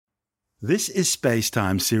This is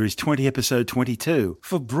Spacetime Series 20, Episode 22,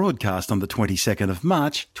 for broadcast on the 22nd of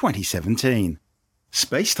March, 2017.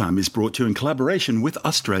 Spacetime is brought to you in collaboration with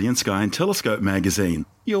Australian Sky and Telescope magazine,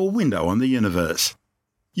 your window on the universe.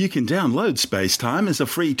 You can download Spacetime as a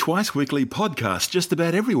free twice-weekly podcast just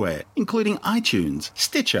about everywhere, including iTunes,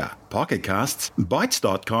 Stitcher, Pocket Casts,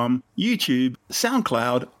 Bytes.com, YouTube,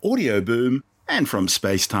 SoundCloud, Audio Boom, and from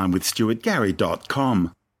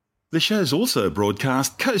spacetimewithstuartgary.com. The show's also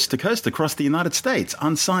broadcast coast to coast across the United States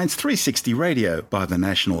on Science 360 Radio by the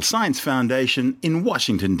National Science Foundation in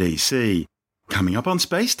Washington, D.C. Coming up on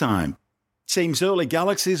Spacetime. Seems early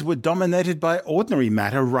galaxies were dominated by ordinary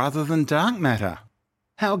matter rather than dark matter.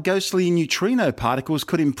 How ghostly neutrino particles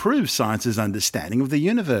could improve science's understanding of the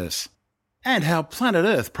universe. And how planet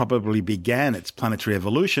Earth probably began its planetary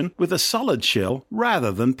evolution with a solid shell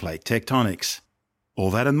rather than plate tectonics. All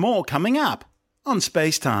that and more coming up on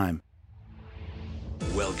Spacetime.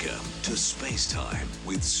 Welcome to Spacetime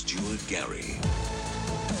with Stuart Gary.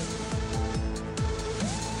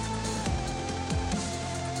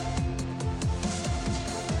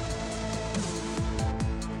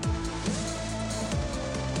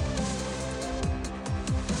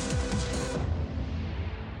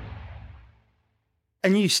 A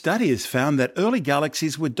new study has found that early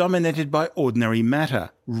galaxies were dominated by ordinary matter,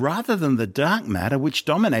 rather than the dark matter which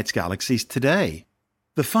dominates galaxies today.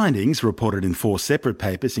 The findings, reported in 4 separate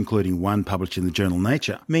papers, including one published in the journal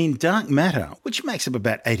Nature, mean dark matter, which makes up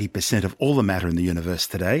about 80% of all the matter in the universe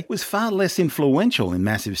today, was far less influential in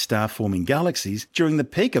massive star-forming galaxies during the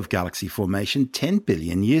peak of galaxy formation 10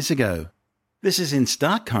 billion years ago. This is in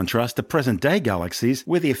stark contrast to present-day galaxies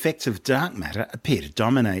where the effects of dark matter appear to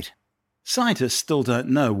dominate. Scientists still don't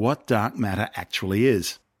know what dark matter actually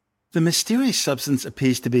is. The mysterious substance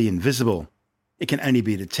appears to be invisible. It can only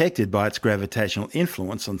be detected by its gravitational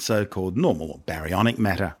influence on so-called normal or baryonic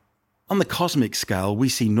matter. On the cosmic scale, we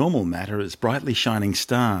see normal matter as brightly shining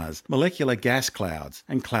stars, molecular gas clouds,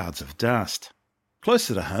 and clouds of dust.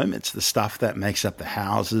 Closer to home, it's the stuff that makes up the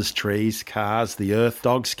houses, trees, cars, the earth,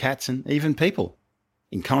 dogs, cats, and even people.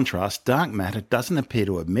 In contrast, dark matter doesn't appear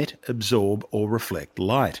to emit, absorb, or reflect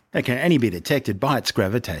light. It can only be detected by its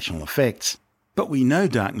gravitational effects. But we know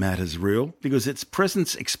dark matter is real because its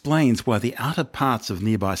presence explains why the outer parts of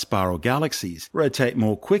nearby spiral galaxies rotate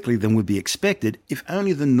more quickly than would be expected if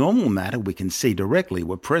only the normal matter we can see directly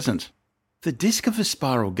were present. The disk of a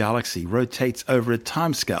spiral galaxy rotates over a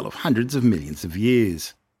timescale of hundreds of millions of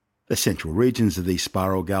years. The central regions of these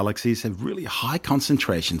spiral galaxies have really high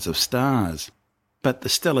concentrations of stars. But the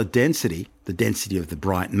stellar density, the density of the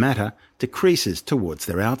bright matter, decreases towards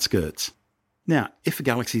their outskirts. Now, if a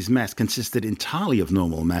galaxy's mass consisted entirely of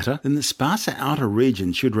normal matter, then the sparser outer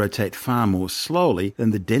regions should rotate far more slowly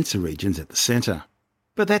than the denser regions at the centre.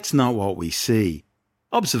 But that's not what we see.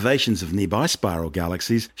 Observations of nearby spiral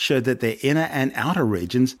galaxies show that their inner and outer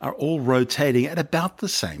regions are all rotating at about the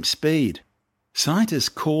same speed. Scientists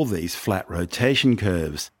call these flat rotation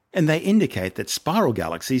curves, and they indicate that spiral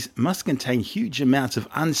galaxies must contain huge amounts of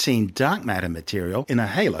unseen dark matter material in a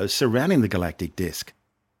halo surrounding the galactic disk.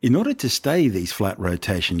 In order to study these flat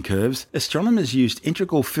rotation curves, astronomers used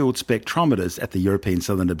integral field spectrometers at the European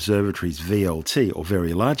Southern Observatory's VLT, or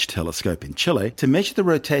Very Large Telescope in Chile, to measure the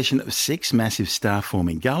rotation of 6 massive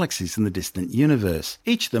star-forming galaxies in the distant universe,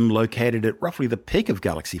 each of them located at roughly the peak of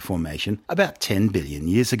galaxy formation about 10 billion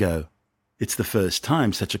years ago. It's the first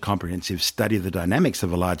time such a comprehensive study of the dynamics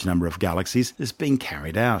of a large number of galaxies has been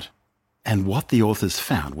carried out. And what the authors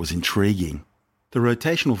found was intriguing. The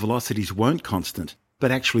rotational velocities weren't constant, but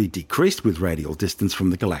actually decreased with radial distance from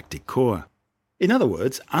the galactic core. In other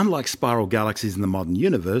words, unlike spiral galaxies in the modern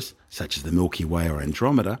universe, such as the Milky Way or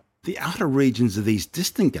Andromeda, the outer regions of these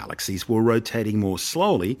distant galaxies were rotating more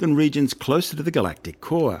slowly than regions closer to the galactic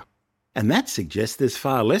core. And that suggests there's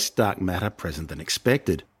far less dark matter present than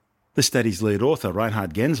expected. The study's lead author,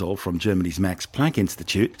 Reinhard Genzel from Germany's Max Planck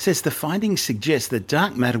Institute, says the findings suggest that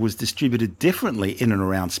dark matter was distributed differently in and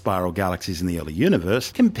around spiral galaxies in the early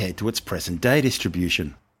universe compared to its present-day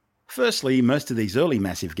distribution. Firstly, most of these early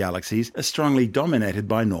massive galaxies are strongly dominated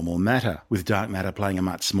by normal matter, with dark matter playing a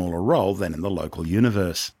much smaller role than in the local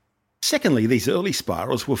universe. Secondly, these early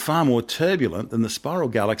spirals were far more turbulent than the spiral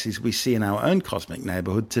galaxies we see in our own cosmic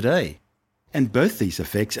neighbourhood today. And both these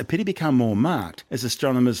effects appear to become more marked as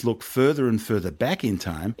astronomers look further and further back in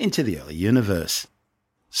time into the early universe.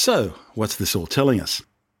 So, what's this all telling us?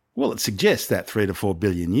 Well, it suggests that 3 to 4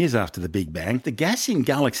 billion years after the Big Bang, the gas in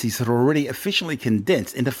galaxies had already efficiently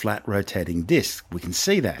condensed into flat rotating disks. We can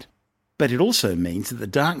see that. But it also means that the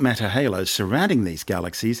dark matter halos surrounding these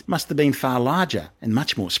galaxies must have been far larger and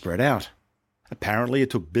much more spread out. Apparently, it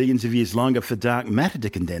took billions of years longer for dark matter to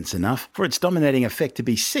condense enough for its dominating effect to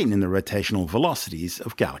be seen in the rotational velocities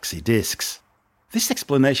of galaxy disks. This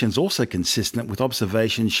explanation is also consistent with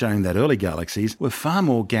observations showing that early galaxies were far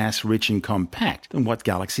more gas-rich and compact than what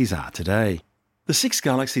galaxies are today. The 6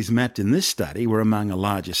 galaxies mapped in this study were among a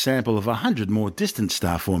larger sample of 100 more distant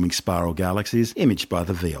star-forming spiral galaxies imaged by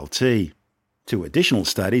the VLT. 2 additional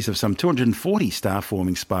studies of some 240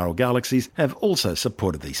 star-forming spiral galaxies have also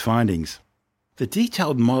supported these findings. The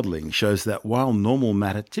detailed modelling shows that while normal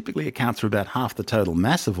matter typically accounts for about half the total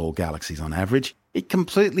mass of all galaxies on average, it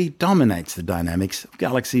completely dominates the dynamics of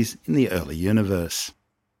galaxies in the early universe.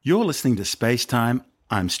 You're listening to Space Time.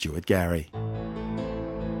 I'm Stuart Gary.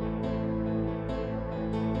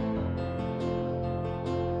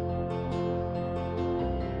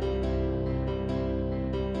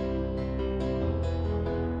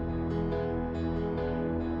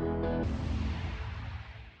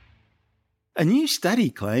 A new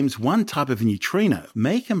study claims one type of neutrino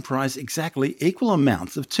may comprise exactly equal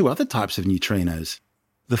amounts of 2 other types of neutrinos.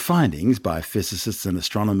 The findings by physicists and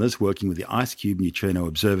astronomers working with the IceCube Neutrino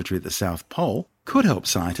Observatory at the South Pole could help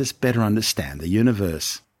scientists better understand the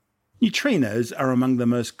universe. Neutrinos are among the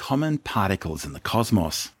most common particles in the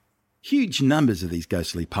cosmos. Huge numbers of these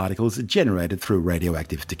ghostly particles are generated through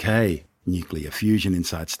radioactive decay, nuclear fusion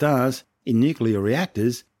inside stars, in nuclear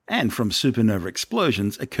reactors, and from supernova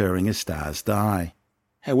explosions occurring as stars die.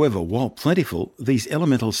 However, while plentiful, these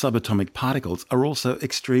elemental subatomic particles are also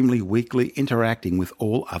extremely weakly interacting with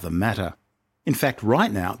all other matter. In fact,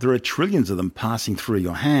 right now, there are trillions of them passing through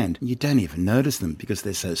your hand, and you don't even notice them because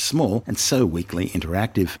they're so small and so weakly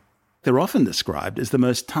interactive. They're often described as the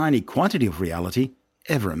most tiny quantity of reality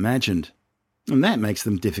ever imagined, and that makes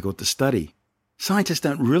them difficult to study. Scientists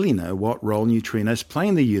don't really know what role neutrinos play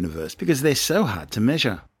in the universe because they're so hard to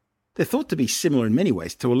measure. They're thought to be similar in many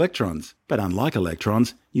ways to electrons, but unlike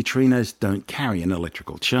electrons, neutrinos don't carry an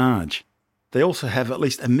electrical charge. They also have at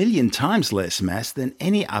least 1 million times less mass than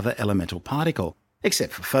any other elemental particle,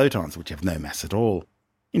 except for photons, which have no mass at all.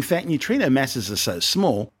 In fact, neutrino masses are so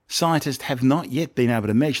small, scientists have not yet been able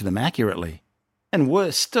to measure them accurately. And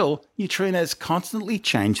worse still, neutrinos constantly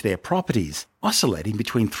change their properties, oscillating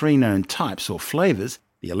between 3 known types or flavors: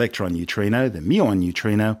 the electron neutrino, the muon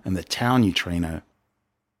neutrino, and the tau neutrino.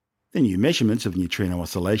 The new measurements of neutrino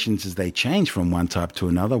oscillations as they change from one type to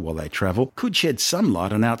another while they travel could shed some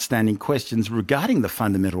light on outstanding questions regarding the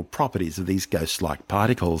fundamental properties of these ghost-like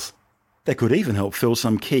particles. They could even help fill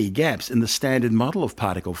some key gaps in the standard model of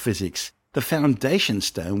particle physics, the foundation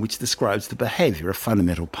stone which describes the behaviour of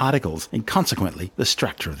fundamental particles and consequently the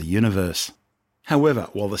structure of the universe. However,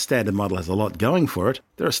 while the standard model has a lot going for it,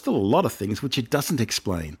 there are still a lot of things which it doesn't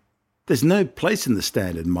explain. There's no place in the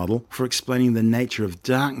standard model for explaining the nature of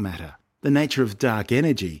dark matter, the nature of dark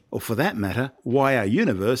energy, or for that matter, why our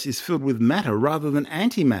universe is filled with matter rather than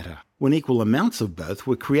antimatter, when equal amounts of both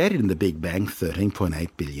were created in the Big Bang 13.8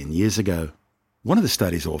 billion years ago. One of the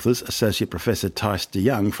study's authors, Associate Professor Thijs de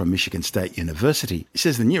Jong from Michigan State University,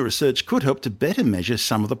 says the new research could help to better measure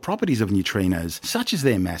some of the properties of neutrinos, such as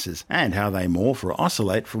their masses, and how they morph or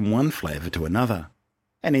oscillate from one flavour to another.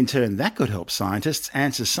 And in turn, that could help scientists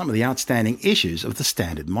answer some of the outstanding issues of the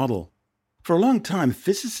standard model. For a long time,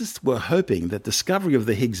 physicists were hoping that discovery of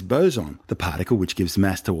the Higgs boson, the particle which gives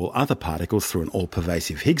mass to all other particles through an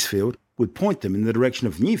all-pervasive Higgs field, would point them in the direction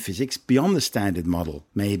of new physics beyond the standard model,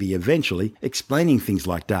 maybe eventually explaining things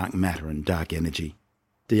like dark matter and dark energy.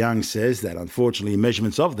 De Jong says that unfortunately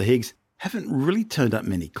measurements of the Higgs haven't really turned up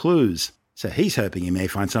many clues, so he's hoping he may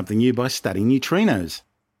find something new by studying neutrinos.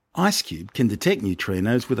 IceCube can detect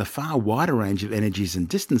neutrinos with a far wider range of energies and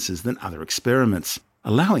distances than other experiments,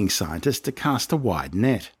 allowing scientists to cast a wide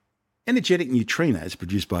net. Energetic neutrinos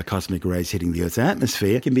produced by cosmic rays hitting the Earth's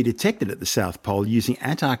atmosphere can be detected at the South Pole using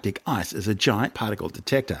Antarctic ice as a giant particle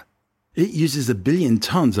detector. It uses 1 billion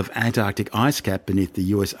tons of Antarctic ice cap beneath the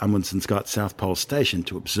US Amundsen Scott South Pole Station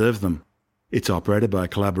to observe them. It's operated by a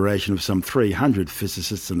collaboration of some 300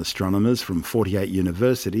 physicists and astronomers from 48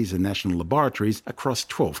 universities and national laboratories across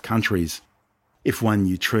 12 countries. If one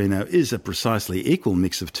neutrino is a precisely equal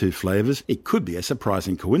mix of 2 flavours, it could be a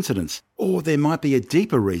surprising coincidence, or there might be a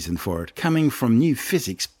deeper reason for it, coming from new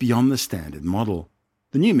physics beyond the standard model.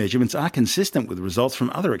 The new measurements are consistent with results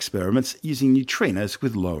from other experiments using neutrinos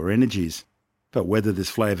with lower energies. But whether this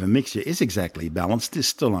flavour mixture is exactly balanced is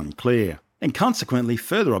still unclear, and consequently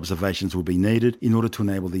further observations will be needed in order to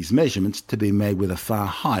enable these measurements to be made with a far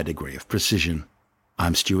higher degree of precision.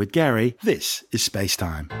 I'm Stuart Gary. This is Space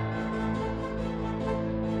Time.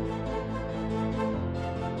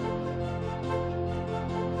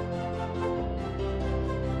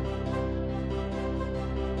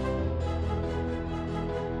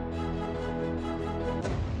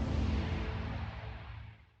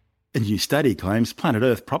 A new study claims planet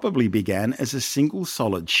Earth probably began as a single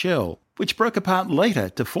solid shell, which broke apart later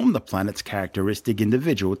to form the planet's characteristic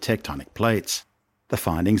individual tectonic plates. The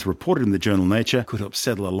findings, reported in the journal Nature, could help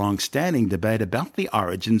settle a long-standing debate about the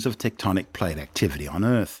origins of tectonic plate activity on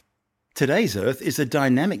Earth. Today's Earth is a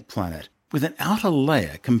dynamic planet, with an outer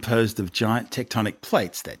layer composed of giant tectonic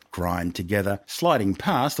plates that grind together, sliding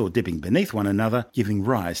past or dipping beneath one another, giving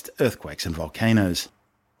rise to earthquakes and volcanoes.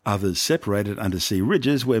 Others separated undersea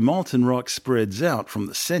ridges where molten rock spreads out from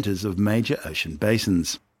the centres of major ocean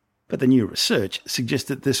basins. But the new research suggests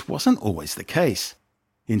that this wasn't always the case.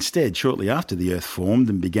 Instead, shortly after the Earth formed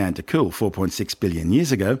and began to cool 4.6 billion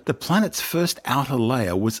years ago, the planet's first outer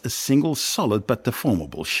layer was a single solid but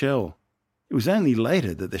deformable shell. It was only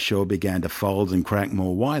later that the shell began to fold and crack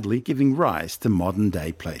more widely, giving rise to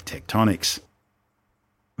modern-day plate tectonics.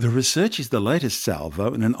 The research is the latest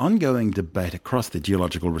salvo in an ongoing debate across the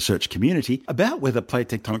geological research community about whether plate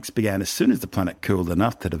tectonics began as soon as the planet cooled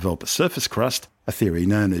enough to develop a surface crust, a theory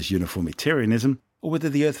known as uniformitarianism, or whether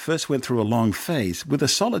the Earth first went through a long phase with a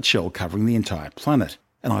solid shell covering the entire planet,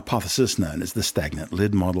 an hypothesis known as the stagnant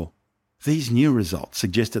lid model. These new results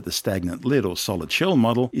suggest that the stagnant lid or solid shell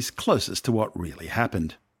model is closest to what really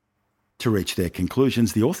happened. To reach their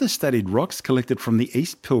conclusions, the authors studied rocks collected from the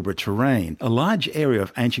East Pilbara Terrane, a large area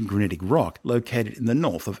of ancient granitic rock located in the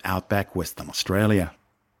north of outback Western Australia.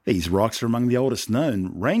 These rocks are among the oldest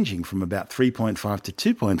known, ranging from about 3.5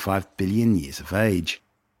 to 2.5 billion years of age.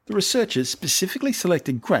 The researchers specifically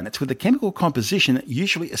selected granites with a chemical composition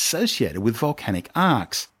usually associated with volcanic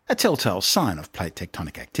arcs, a telltale sign of plate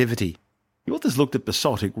tectonic activity. The authors looked at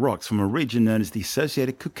basaltic rocks from a region known as the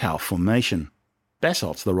Associated Kukal Formation.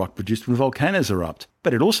 Basalt's the rock produced when volcanoes erupt,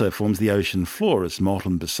 but it also forms the ocean floor as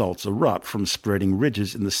molten basalts erupt from spreading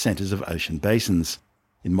ridges in the centres of ocean basins.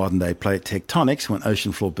 In modern-day plate tectonics, when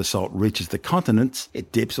ocean floor basalt reaches the continents,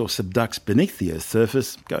 it dips or subducts beneath the Earth's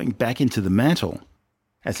surface, going back into the mantle.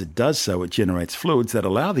 As it does so, it generates fluids that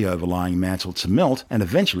allow the overlying mantle to melt and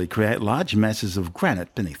eventually create large masses of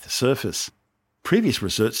granite beneath the surface. Previous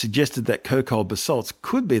research suggested that Kukal basalts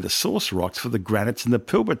could be the source rocks for the granites in the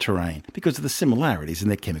Pilbara Terrane because of the similarities in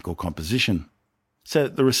their chemical composition. So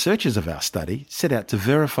the researchers of our study set out to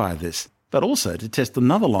verify this, but also to test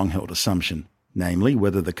another long-held assumption, namely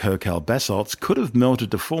whether the Kukal basalts could have melted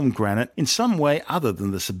to form granite in some way other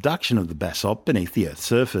than the subduction of the basalt beneath the Earth's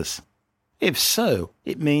surface. If so,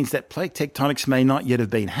 it means that plate tectonics may not yet have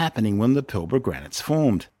been happening when the Pilbara granites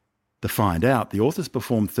formed. To find out, the authors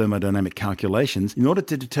performed thermodynamic calculations in order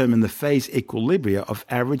to determine the phase equilibria of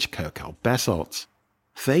average Kukal basalts.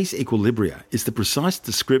 Phase equilibria is the precise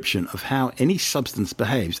description of how any substance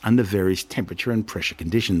behaves under various temperature and pressure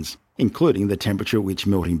conditions, including the temperature at which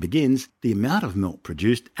melting begins, the amount of melt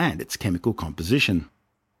produced, and its chemical composition.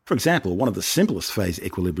 For example, one of the simplest phase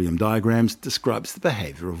equilibrium diagrams describes the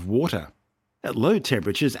behaviour of water. At low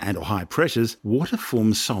temperatures and or high pressures, water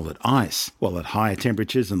forms solid ice, while at higher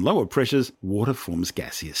temperatures and lower pressures, water forms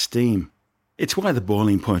gaseous steam. It's why the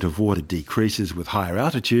boiling point of water decreases with higher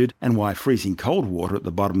altitude and why freezing cold water at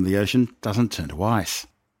the bottom of the ocean doesn't turn to ice.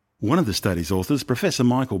 One of the study's authors, Professor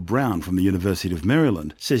Michael Brown from the University of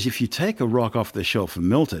Maryland, says if you take a rock off the shelf and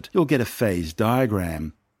melt it, you'll get a phase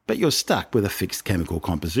diagram, but you're stuck with a fixed chemical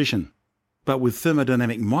composition. But with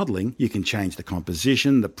thermodynamic modelling, you can change the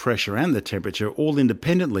composition, the pressure and the temperature all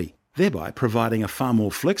independently, thereby providing a far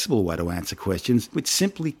more flexible way to answer questions which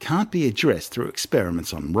simply can't be addressed through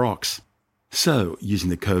experiments on rocks. So, using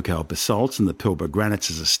the Kukal basalts and the Pilbara granites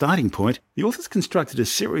as a starting point, the authors constructed a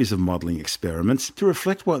series of modelling experiments to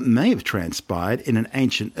reflect what may have transpired in an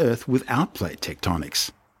ancient Earth without plate tectonics.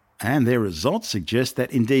 And their results suggest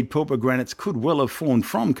that indeed Pilbara granites could well have formed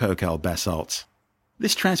from Kukal basalts.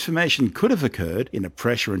 This transformation could have occurred in a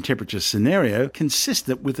pressure and temperature scenario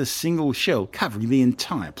consistent with a single shell covering the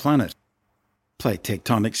entire planet. Plate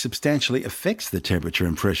tectonics substantially affects the temperature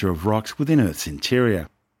and pressure of rocks within Earth's interior.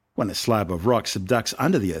 When a slab of rock subducts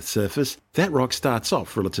under the Earth's surface, that rock starts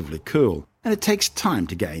off relatively cool, and it takes time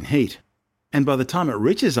to gain heat. And by the time it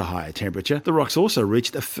reaches a higher temperature, the rock's also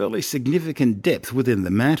reached a fairly significant depth within the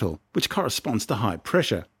mantle, which corresponds to high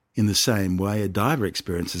pressure. In the same way, a diver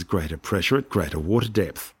experiences greater pressure at greater water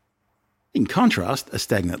depth. In contrast, a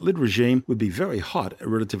stagnant lid regime would be very hot at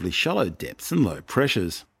relatively shallow depths and low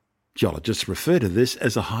pressures. Geologists refer to this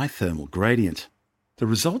as a high thermal gradient. The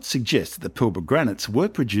results suggest that the Pilbara granites were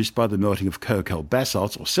produced by the melting of Kukal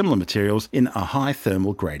basalts or similar materials in a high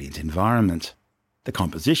thermal gradient environment. The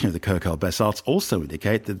composition of the Kukal basalts also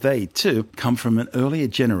indicate that they, too, come from an earlier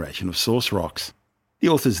generation of source rocks. The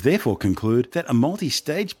authors therefore conclude that a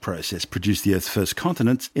multi-stage process produced the Earth's first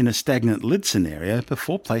continents in a stagnant lid scenario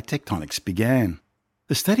before plate tectonics began.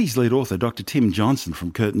 The study's lead author, Dr. Tim Johnson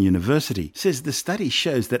from Curtin University, says the study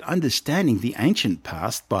shows that understanding the ancient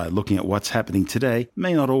past by looking at what's happening today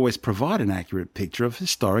may not always provide an accurate picture of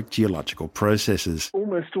historic geological processes.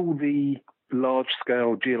 Almost all the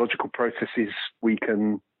large-scale geological processes we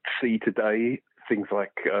can see today, things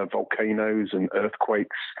like volcanoes and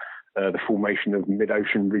earthquakes, the formation of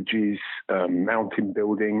mid-ocean ridges, mountain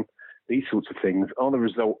building, these sorts of things are the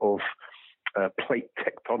result of plate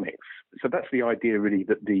tectonics. So that's the idea, really,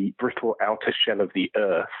 that the brittle outer shell of the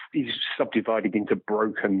Earth is subdivided into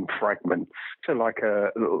broken fragments. So like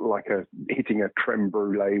hitting a creme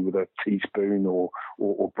brulee with a teaspoon or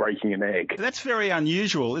breaking an egg. That's very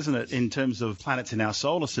unusual, isn't it, in terms of planets in our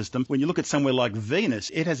solar system? When you look at somewhere like Venus,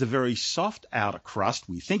 it has a very soft outer crust,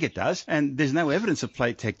 we think it does, and there's no evidence of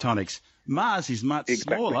plate tectonics. Mars is much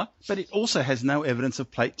smaller, but it also has no evidence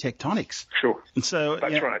of plate tectonics. Sure. And so,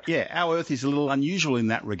 that's right. Yeah, our Earth is a little unusual in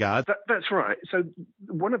that regard. That's right. So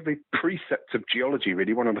one of the precepts of geology,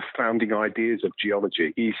 really, one of the founding ideas of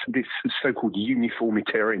geology is this so-called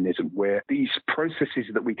uniformitarianism, where these processes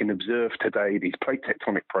that we can observe today, these plate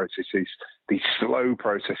tectonic processes, these slow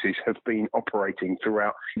processes, have been operating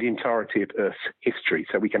throughout the entirety of Earth's history.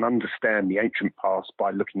 So we can understand the ancient past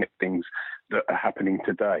by looking at things that are happening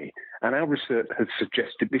today. And our research has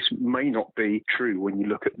suggested this may not be true when you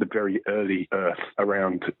look at the very early Earth,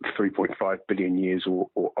 around 3.5 billion years or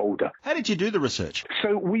older. How did you do the research?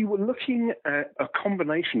 So we were looking at a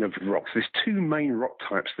combination of rocks. There's two main rock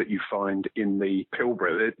types that you find in the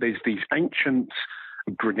Pilbara. There's these ancient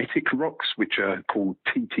granitic rocks, which are called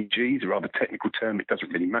TTGs, a rather technical term, it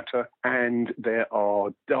doesn't really matter. And there are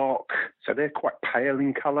dark, so they're quite pale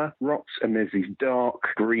in colour rocks, and there's these dark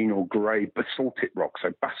green or grey basaltic rocks.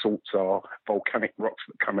 So basalts are volcanic rocks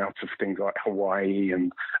that come out of things like Hawaii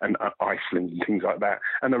and Iceland and things like that,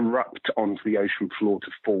 and erupt onto the ocean floor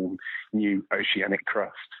to form new oceanic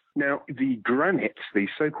crust. Now, the granites, these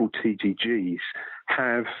so-called TTGs,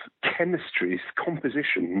 have chemistries,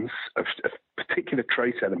 compositions of particular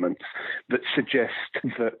trace elements that suggest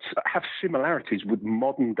that have similarities with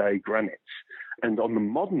modern-day granites. And on the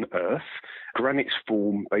modern Earth, granites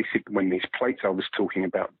form basically when these plates I was talking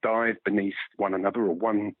about dive beneath one another, or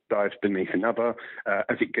one dives beneath another.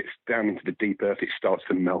 As it gets down into the deep Earth, it starts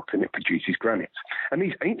to melt and it produces granites. And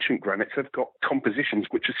these ancient granites have got compositions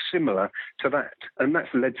which are similar to that. And that's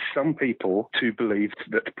led some people to believe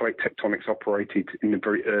that plate tectonics operated in the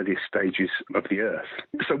very earliest stages of the Earth.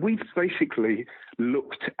 So we've basically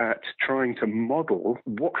looked at trying to model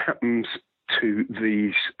what happens to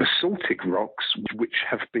these basaltic rocks, which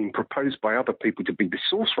have been proposed by other people to be the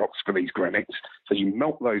source rocks for these granites. So you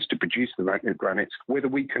melt those to produce the granites, whether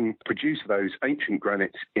we can produce those ancient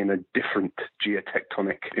granites in a different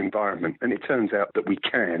geotectonic environment. And it turns out that we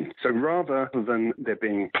can. So rather than there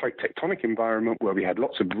being a plate tectonic environment where we had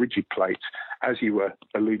lots of rigid plates, as you were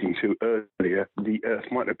alluding to earlier, the Earth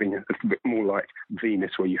might have been a bit more like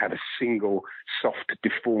Venus, where you had a single, soft,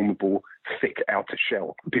 deformable, thick outer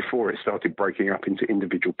shell before it started breaking up into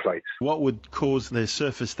individual plates. What would cause the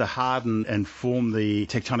surface to harden and form the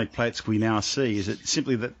tectonic plates we now see? Is it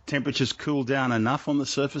simply that temperatures cool down enough on the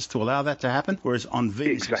surface to allow that to happen? Whereas on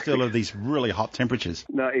Venus, we still have these really hot temperatures.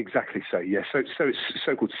 No, exactly so, yes. So it's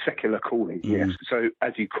so-called secular cooling, yes. So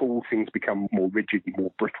as you cool, things become more rigid,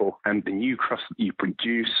 more brittle, and the new crust that you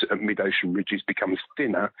produce at mid-ocean ridges becomes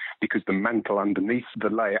thinner because the mantle underneath, the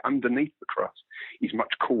layer underneath the crust, is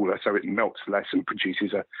much cooler, so it melts less and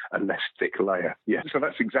produces a less thick layer. Yeah, so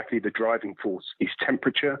that's exactly the driving force, is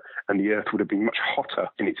temperature, and the Earth would have been much hotter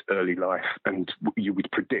in its early life, and you would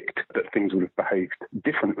predict that things would have behaved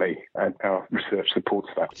differently, and our research supports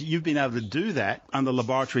that. You've been able to do that under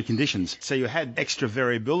laboratory conditions, so you had extra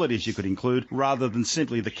variabilities you could include rather than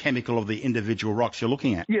simply the chemical of the individual rocks you're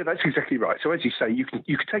looking at. Yeah, that's exactly right. So as you say, you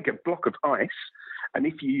could take a block of ice, and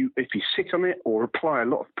if you sit on it or apply a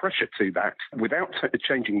lot of pressure to that without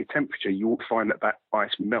changing the temperature, you will find that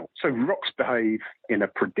ice melts. So rocks behave in a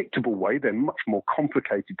predictable way. They're much more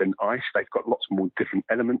complicated than ice. They've got lots more different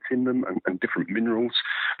elements in them and different minerals.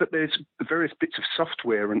 But there's various bits of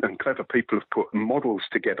software and clever people have put models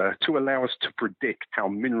together to allow us to predict how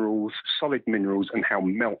minerals, solid minerals, and how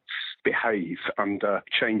melts behave under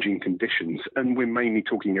changing conditions. And we're mainly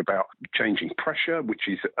talking about changing pressure, which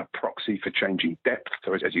is a proxy for changing depth. depth.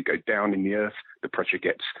 So as you go down in the Earth, the pressure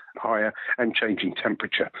gets higher, and changing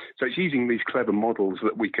temperature. So it's using these clever models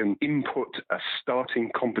that we can input a starting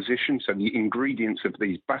composition, so the ingredients of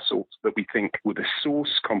these basalts that we think were the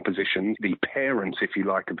source compositions, the parents, if you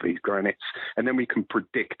like, of these granites, and then we can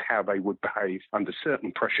predict how they would behave under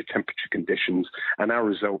certain pressure temperature conditions. And our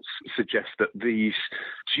results suggest that these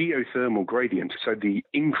geothermal gradients, so the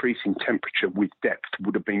increase in temperature with depth,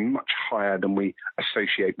 would have been much higher than we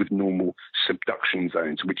associate with normal subduction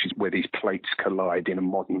zones, which is where these plates collide in a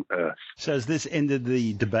modern Earth. So has this ended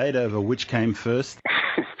the debate over which came first?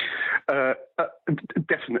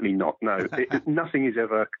 Definitely not, no. Nothing is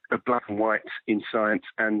ever black and white in science,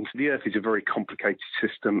 and the Earth is a very complicated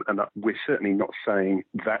system, and we're certainly not saying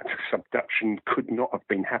that subduction could not have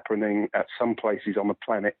been happening at some places on the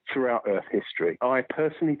planet throughout Earth history. I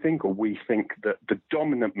personally think, or we think, that the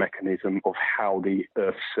dominant mechanism of how the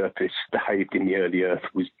Earth's surface behaved in the early Earth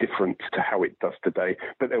was different to how it does today,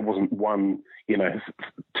 but there wasn't one,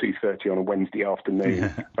 2:30 on a Wednesday afternoon,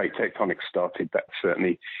 plate tectonics started. That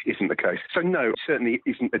certainly isn't the case. So no, it certainly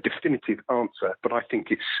isn't a definitive answer, but I think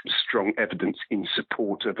it's strong evidence in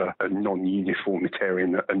support of a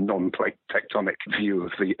non-uniformitarian, a non-plate tectonic view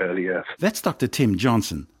of the early Earth. That's Dr. Tim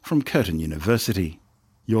Johnson from Curtin University.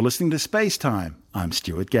 You're listening to Space Time. I'm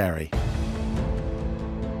Stuart Gary.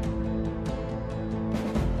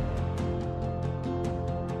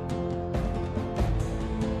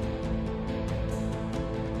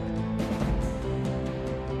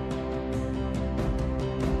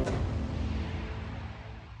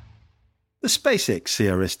 The SpaceX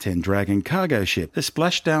CRS-10 Dragon cargo ship has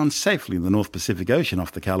splashed down safely in the North Pacific Ocean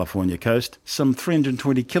off the California coast, some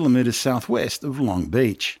 320 kilometres southwest of Long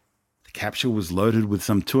Beach. The capsule was loaded with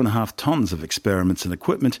some 2.5 tons of experiments and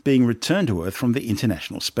equipment being returned to Earth from the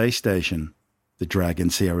International Space Station. The Dragon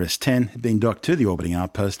CRS-10 had been docked to the orbiting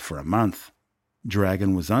outpost for a month.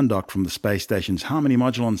 Dragon was undocked from the space station's Harmony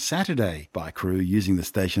module on Saturday by crew using the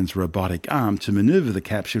station's robotic arm to manoeuvre the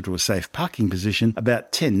capsule to a safe parking position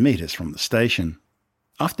about 10 metres from the station.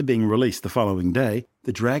 After being released the following day,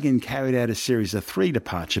 the Dragon carried out a series of 3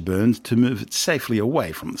 departure burns to move it safely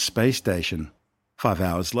away from the space station. 5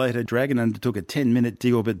 hours later, Dragon undertook a 10-minute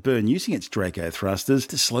deorbit burn using its Draco thrusters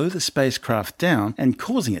to slow the spacecraft down and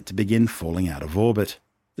causing it to begin falling out of orbit.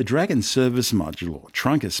 The Dragon service module, or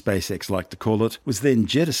trunk as SpaceX like to call it, was then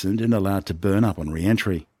jettisoned and allowed to burn up on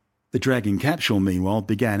re-entry. The Dragon capsule, meanwhile,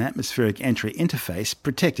 began atmospheric entry interface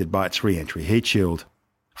protected by its re-entry heat shield.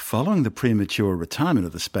 Following the premature retirement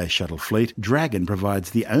of the Space Shuttle fleet, Dragon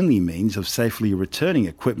provides the only means of safely returning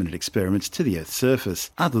equipment and experiments to the Earth's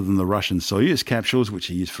surface, other than the Russian Soyuz capsules, which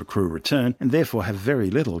are used for crew return and therefore have very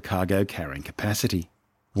little cargo carrying capacity.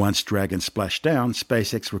 Once Dragon splashed down,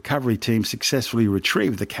 SpaceX recovery team successfully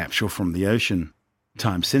retrieved the capsule from the ocean.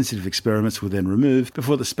 Time-sensitive experiments were then removed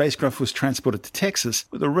before the spacecraft was transported to Texas,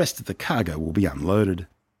 where the rest of the cargo will be unloaded.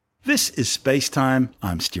 This is Space Time.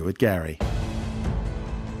 I'm Stuart Gary.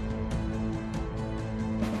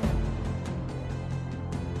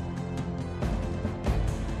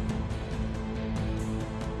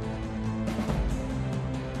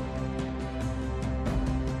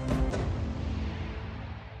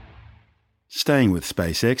 Staying with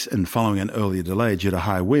SpaceX and following an earlier delay due to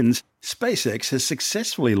high winds, SpaceX has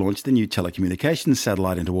successfully launched the new telecommunications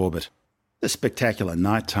satellite into orbit. The spectacular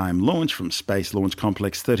nighttime launch from Space Launch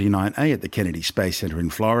Complex 39A at the Kennedy Space Center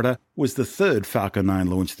in Florida was the third Falcon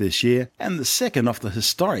 9 launch this year and the second off the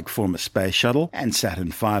historic former Space Shuttle and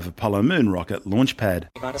Saturn V Apollo Moon rocket launch pad.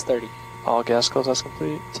 T-minus 30. All gas cools as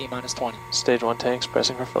complete. T-minus 20. Stage 1 tanks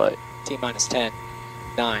pressing for flight. T-minus 10.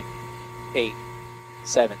 9. 8.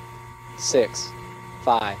 7. 6,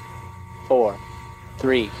 5, 4,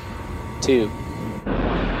 3, 2, 1,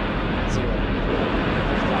 0.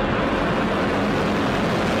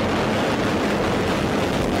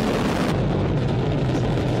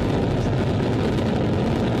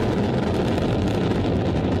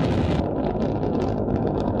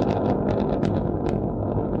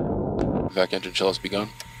 Vac engine shell has begun.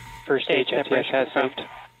 First stage temperature has saved.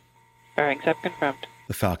 Bearings have confirmed.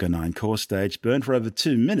 The Falcon 9 core stage burned for over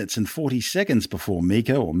 2 minutes and 40 seconds before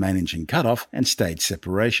MECO, or main engine cutoff, and stage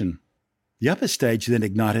separation. The upper stage then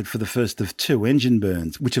ignited for the first of 2 engine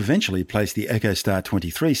burns, which eventually placed the EchoStar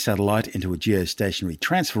 23 satellite into a geostationary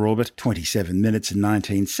transfer orbit 27 minutes and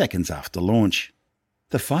 19 seconds after launch.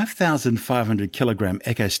 The 5,500 kilogram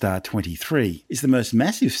EchoStar 23 is the most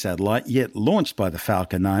massive satellite yet launched by the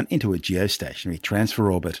Falcon 9 into a geostationary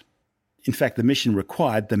transfer orbit. In fact, the mission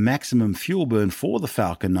required the maximum fuel burn for the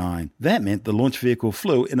Falcon 9. That meant the launch vehicle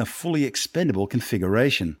flew in a fully expendable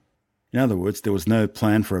configuration. In other words, there was no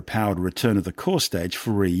plan for a powered return of the core stage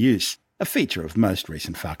for reuse. a feature of most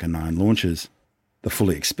recent Falcon 9 launches. The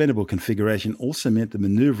fully expendable configuration also meant the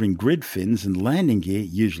manoeuvring grid fins and landing gear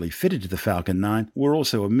usually fitted to the Falcon 9 were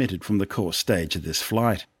also omitted from the core stage of this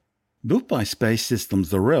flight. Built by Space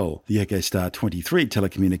Systems Lorel, the EchoStar 23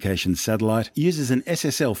 telecommunications satellite uses an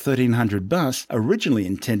SSL 1300 bus originally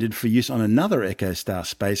intended for use on another EchoStar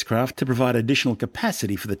spacecraft to provide additional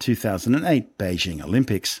capacity for the 2008 Beijing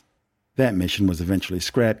Olympics. That mission was eventually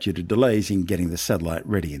scrapped due to delays in getting the satellite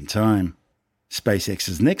ready in time.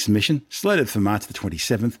 SpaceX's next mission, slated for March the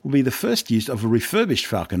 27th, will be the first use of a refurbished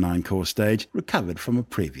Falcon 9 core stage recovered from a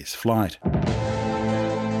previous flight.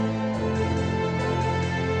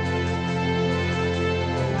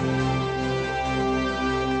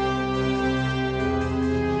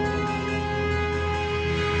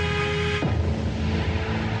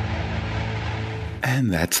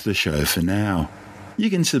 And that's the show for now. You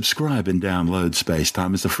can subscribe and download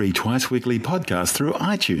Spacetime as a free twice-weekly podcast through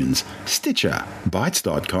iTunes, Stitcher,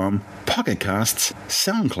 Bytes.com, Pocket Casts,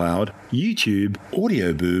 SoundCloud, YouTube,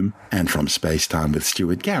 Audio Boom, and from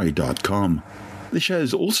SpaceTimeWithStuartGary.com. The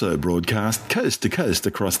show's also broadcast coast to coast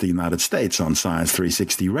across the United States on Science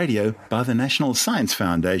 360 Radio by the National Science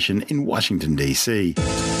Foundation in Washington, D.C.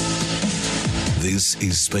 This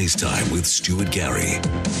is Spacetime with Stuart Gary.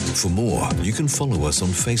 For more, you can follow us on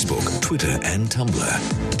Facebook, Twitter, and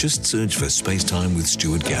Tumblr. Just search for Spacetime with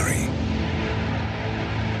Stuart Gary.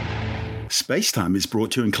 Spacetime is brought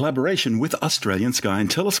to you in collaboration with Australian Sky and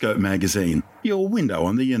Telescope magazine, your window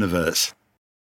on the universe.